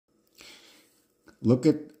look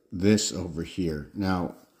at this over here.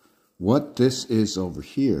 Now, what this is over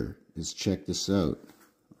here is, check this out,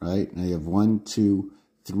 right? Now you have 1, 2,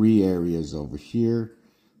 3 areas over here.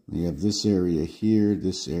 You have this area here,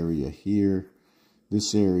 this area here,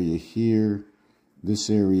 this area here, this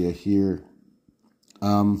area here.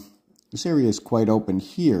 This area is quite open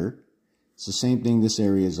here. It's the same thing, this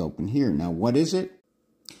area is open here. Now, what is it?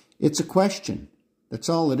 It's a question. That's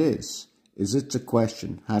all it is it's a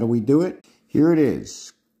question. How do we do it? Here it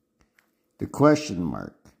is. The question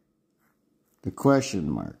mark. The question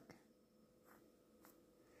mark.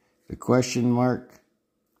 The question mark.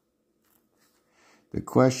 The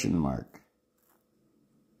question mark.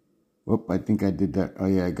 Whoop, I think I did that. Oh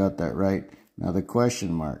yeah, I got that right. Now the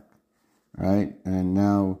question mark, right? And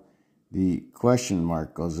now the question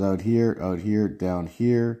mark goes out here, down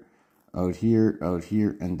here, out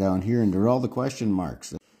here, and down here. And they're all the question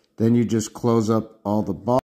marks. Then you just close up all the boxes.